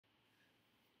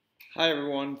Hi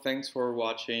everyone, thanks for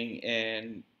watching,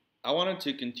 and I wanted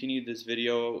to continue this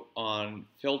video on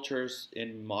filters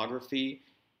in mammography.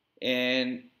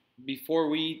 And before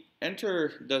we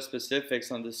enter the specifics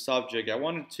on this subject, I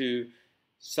wanted to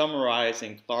summarize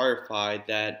and clarify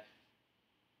that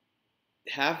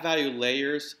half value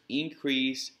layers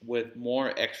increase with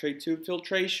more X-ray tube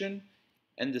filtration,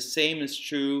 and the same is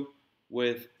true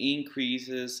with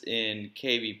increases in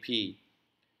KVP.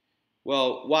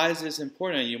 Well, why is this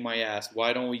important, you might ask?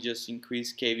 Why don't we just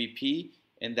increase KVP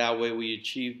and that way we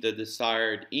achieve the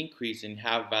desired increase in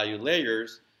half value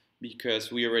layers,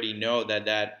 because we already know that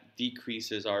that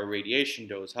decreases our radiation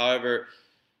dose. However,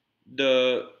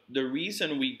 the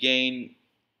reason we gain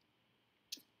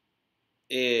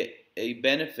a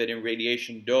benefit in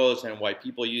radiation dose and why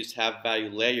people use half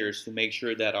value layers to make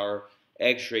sure that our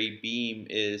X-ray beam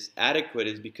is adequate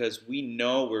is because we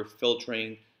know we're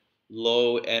filtering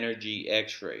low energy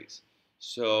X-rays.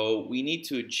 So we need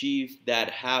to achieve that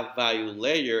half value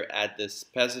layer at the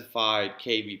specified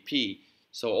KVP.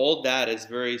 So all that is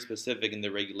very specific in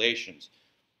the regulations.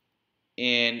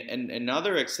 And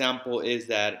another example is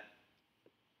that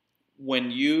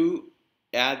when you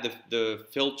add the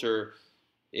filter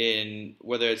in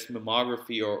whether it's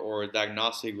mammography or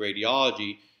diagnostic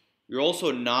radiology, you're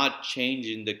also not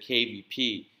changing the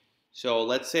KVP. So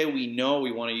let's say we know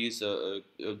we want to use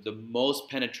the most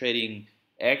penetrating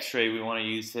X-ray, we want to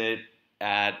use it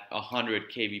at 100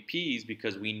 kVps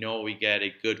because we know we get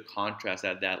a good contrast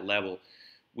at that level.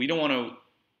 We don't want to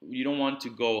you don't want to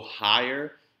go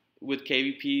higher with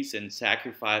KVPs and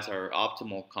sacrifice our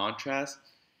optimal contrast.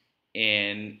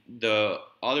 And the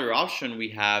other option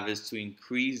we have is to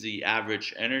increase the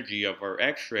average energy of our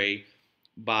X-ray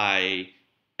by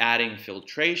adding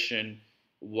filtration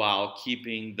while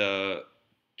keeping the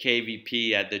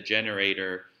KVP at the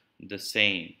generator the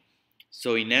same.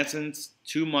 So in essence,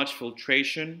 too much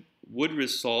filtration would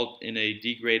result in a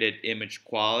degraded image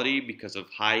quality because of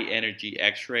high energy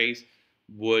X-rays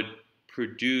would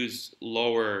produce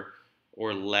lower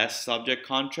or less subject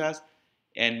contrast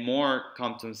and more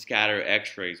quantum scatter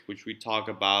X-rays, which we talked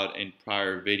about in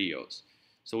prior videos.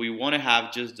 So we want to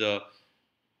have just the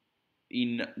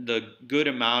good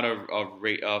amount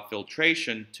of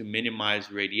filtration to minimize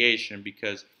radiation,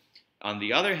 because on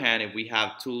the other hand, if we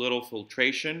have too little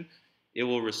filtration, it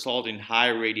will result in high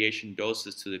radiation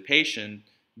doses to the patient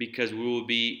because we will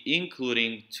be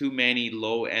including too many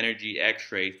low energy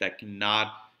X-rays that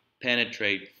cannot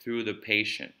penetrate through the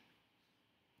patient.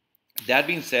 That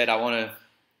being said, I want to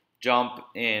jump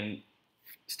and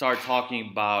start talking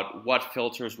about what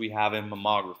filters we have in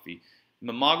mammography.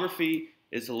 Mammography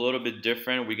is a little bit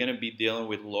different. We're going to be dealing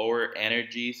with lower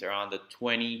energies around the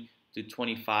 20 to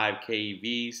 25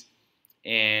 keVs.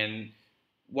 And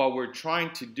what we're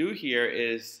trying to do here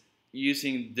is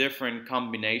using different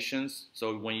combinations.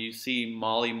 So when you see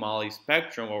Moly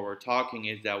spectrum, what we're talking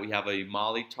is that we have a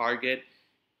Moly target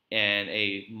and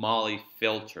a Moly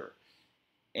filter.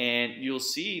 And you'll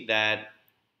see that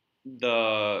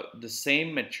the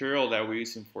same material that we're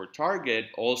using for target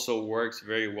also works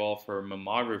very well for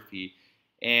mammography.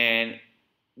 And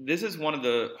this is one of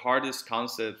the hardest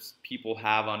concepts people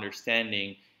have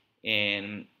understanding,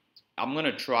 and I'm going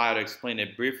to try to explain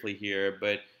it briefly here,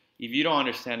 but if you don't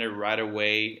understand it right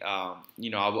away, I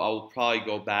will probably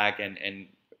go back and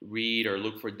read or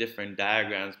look for different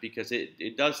diagrams, because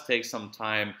it does take some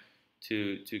time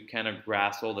to kind of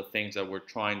grasp all the things that we're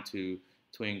trying to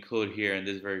include here in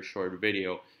this very short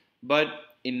video. But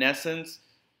in essence,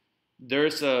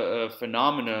 there's a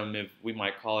phenomenon, if we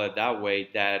might call it that way,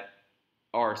 that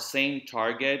our same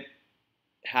target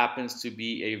happens to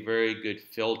be a very good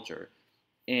filter.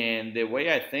 And the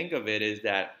way I think of it is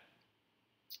that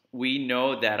we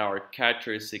know that our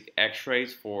characteristic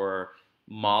X-rays for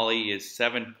Moly is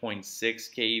 7.6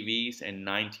 keVs and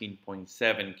 19.7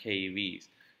 keVs.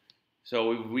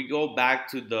 So if we go back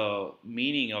to the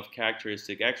meaning of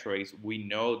characteristic X-rays, we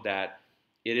know that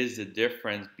it is the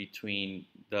difference between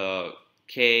the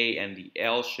K and the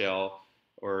L shell,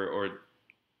 or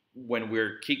when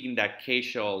we're kicking that K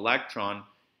shell electron,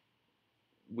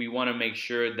 we want to make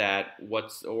sure that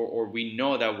we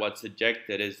know that what's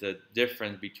ejected is the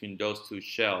difference between those two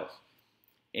shells.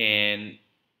 And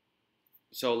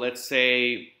so let's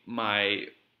say my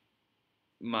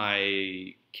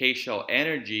K shell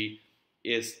energy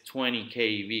is 20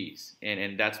 keVs,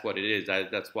 and that's what it is.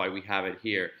 That's why we have it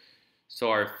here. So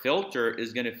our filter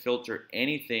is going to filter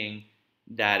anything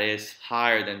that is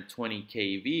higher than 20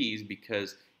 keVs,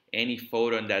 because any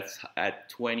photon that's at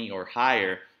 20 or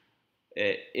higher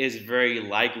is very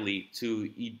likely to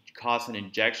cause an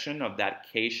ejection of that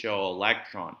K shell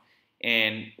electron.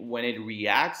 And when it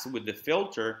reacts with the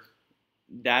filter,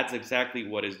 that's exactly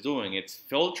what it's doing. It's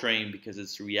filtering because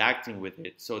it's reacting with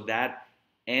it. So that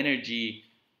energy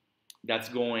that's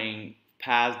going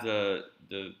past the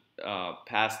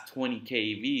past 20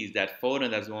 keVs, that photon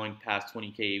that's going past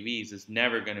 20 keVs is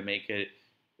never going to make it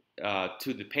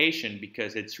to the patient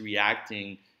because it's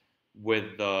reacting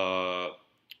with the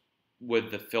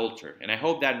filter. And I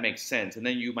hope that makes sense. And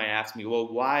then you might ask me,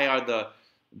 well, why are the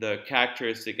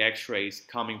characteristic X-rays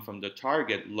coming from the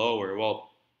target lower? Well,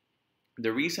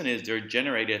 the reason is they're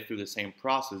generated through the same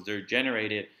process. They're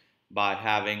generated by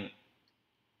having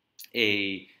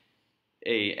an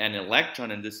electron,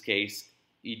 in this case,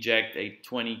 eject a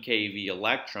 20 keV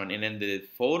electron, and then the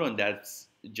photon that's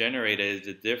generated is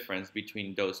the difference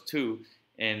between those two.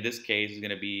 And in this case, it's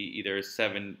going to be either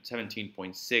 17.6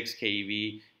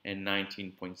 keV and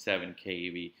 19.7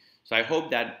 keV. So I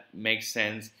hope that makes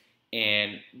sense.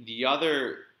 And the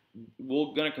other,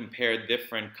 we're going to compare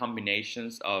different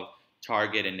combinations of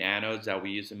target and anodes that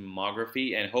we use in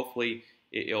mammography, and hopefully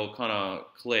it'll kind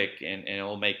of click and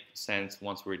it'll make sense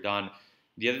once we're done.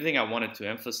 The other thing I wanted to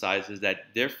emphasize is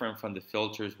that different from the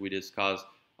filters we discussed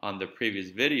on the previous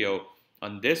video,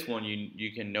 on this one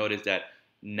you can notice that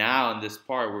now in this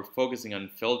part we're focusing on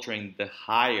filtering the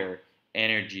higher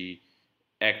energy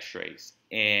X-rays.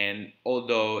 And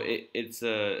although it's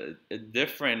a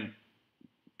different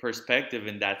perspective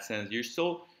in that sense, you're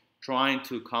still trying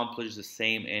to accomplish the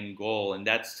same end goal, and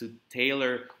that's to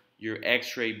tailor your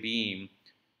X-ray beam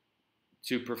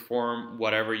to perform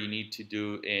whatever you need to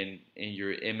do in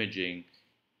your imaging.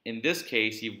 In this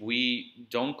case, if we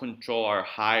don't control our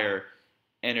higher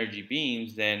energy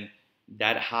beams, then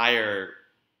that higher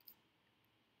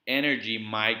energy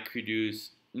might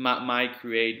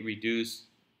create reduced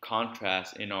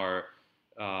contrast in our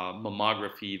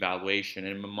mammography evaluation.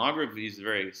 And mammography is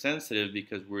very sensitive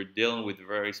because we're dealing with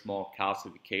very small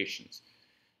calcifications.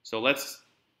 So let's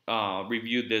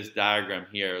review this diagram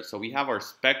here. So we have our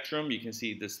spectrum. You can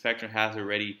see the spectrum has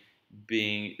already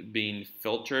been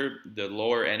filtered. The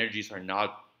lower energies are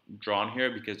not drawn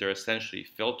here because they're essentially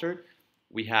filtered.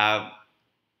 We have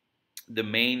the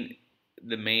main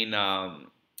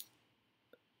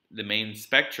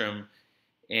spectrum,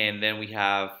 and then we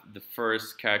have the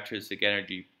first characteristic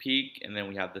energy peak, and then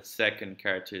we have the second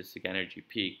characteristic energy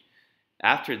peak.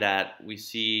 After that, we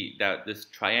see that this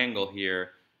triangle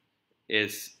here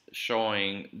is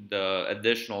showing the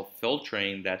additional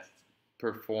filtering that's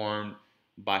performed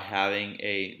by having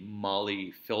a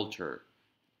Moly filter.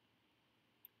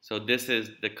 So this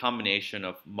is the combination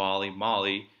of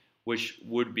Moly, which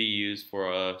would be used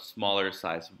for a smaller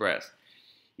sized breast.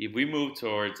 If we move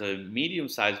towards a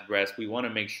medium-sized breast, we want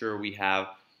to make sure we have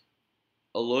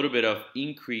a little bit of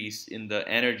increase in the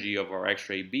energy of our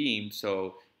X-ray beam.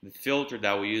 So the filter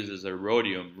that we use is a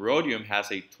Rhodium. Rhodium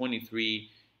has a 23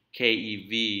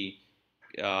 keV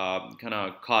kind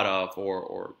of cutoff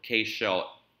or K-shell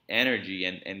energy,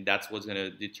 and that's what's going to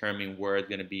determine where it's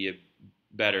going to be a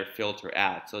better filter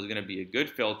at. So it's going to be a good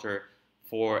filter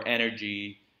for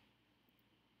energy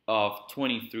of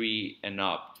 23 and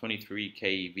up, 23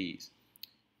 keVs.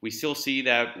 We still see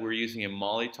that we're using a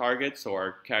Moly target, so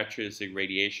our characteristic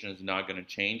radiation is not going to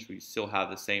change. We still have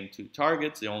the same two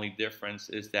targets. The only difference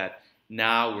is that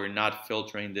now we're not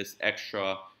filtering this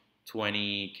extra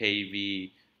 20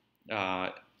 keV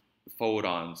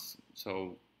photons.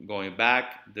 So going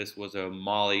back, this was a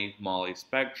Moly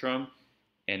spectrum,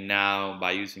 and now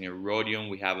by using a Rhodium,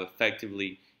 we have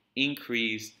effectively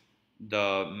increased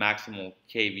the maximal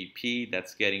kVp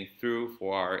that's getting through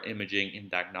for our imaging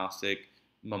and diagnostic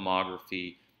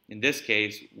mammography. In this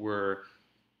case, we're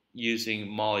using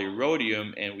Moly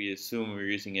Rhodium, and we assume we're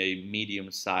using a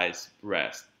medium-sized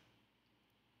breast.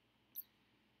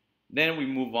 Then we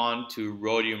move on to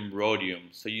Rhodium.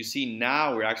 So you see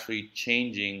now we're actually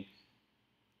changing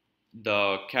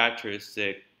the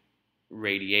characteristic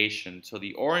radiation. So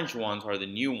the orange ones are the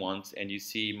new ones, and you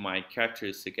see my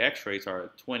characteristic X-rays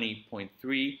are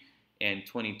 20.3 and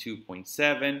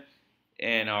 22.7,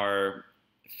 and our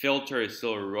filter is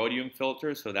still a Rhodium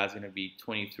filter, so that's going to be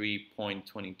 23.22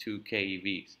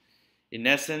 keVs. In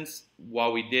essence,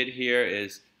 what we did here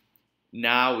is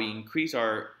now we increase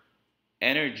our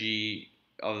energy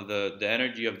of the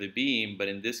energy of the beam, but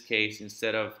in this case,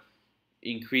 instead of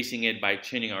increasing it by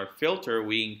changing our filter,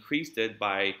 we increased it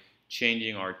by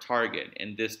changing our target,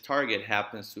 and this target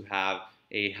happens to have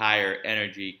a higher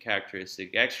energy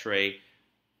characteristic X-ray,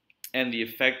 and the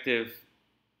effective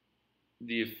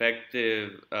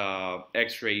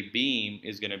X-ray beam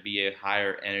is going to be a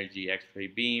higher energy X-ray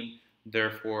beam,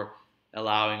 therefore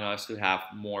allowing us to have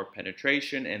more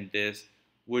penetration, and this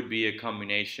would be a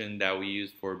combination that we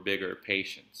use for bigger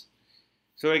patients.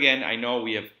 So again, I know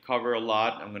we have covered a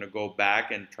lot. I'm going to go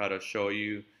back and try to show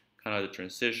you kind of the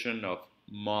transition of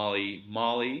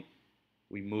moly.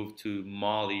 We move to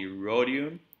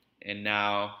rhodium, and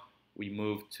now we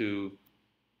move to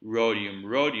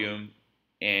rhodium,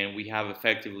 and we have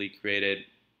effectively created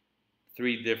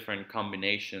 3 different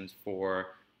combinations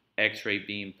for X-ray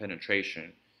beam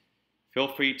penetration. Feel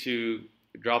free to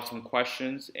drop some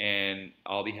questions and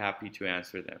I'll be happy to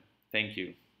answer them. Thank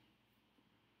you.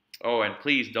 Oh, and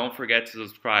please don't forget to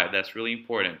subscribe. That's really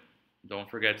important. Don't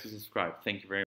forget to subscribe. Thank you very much.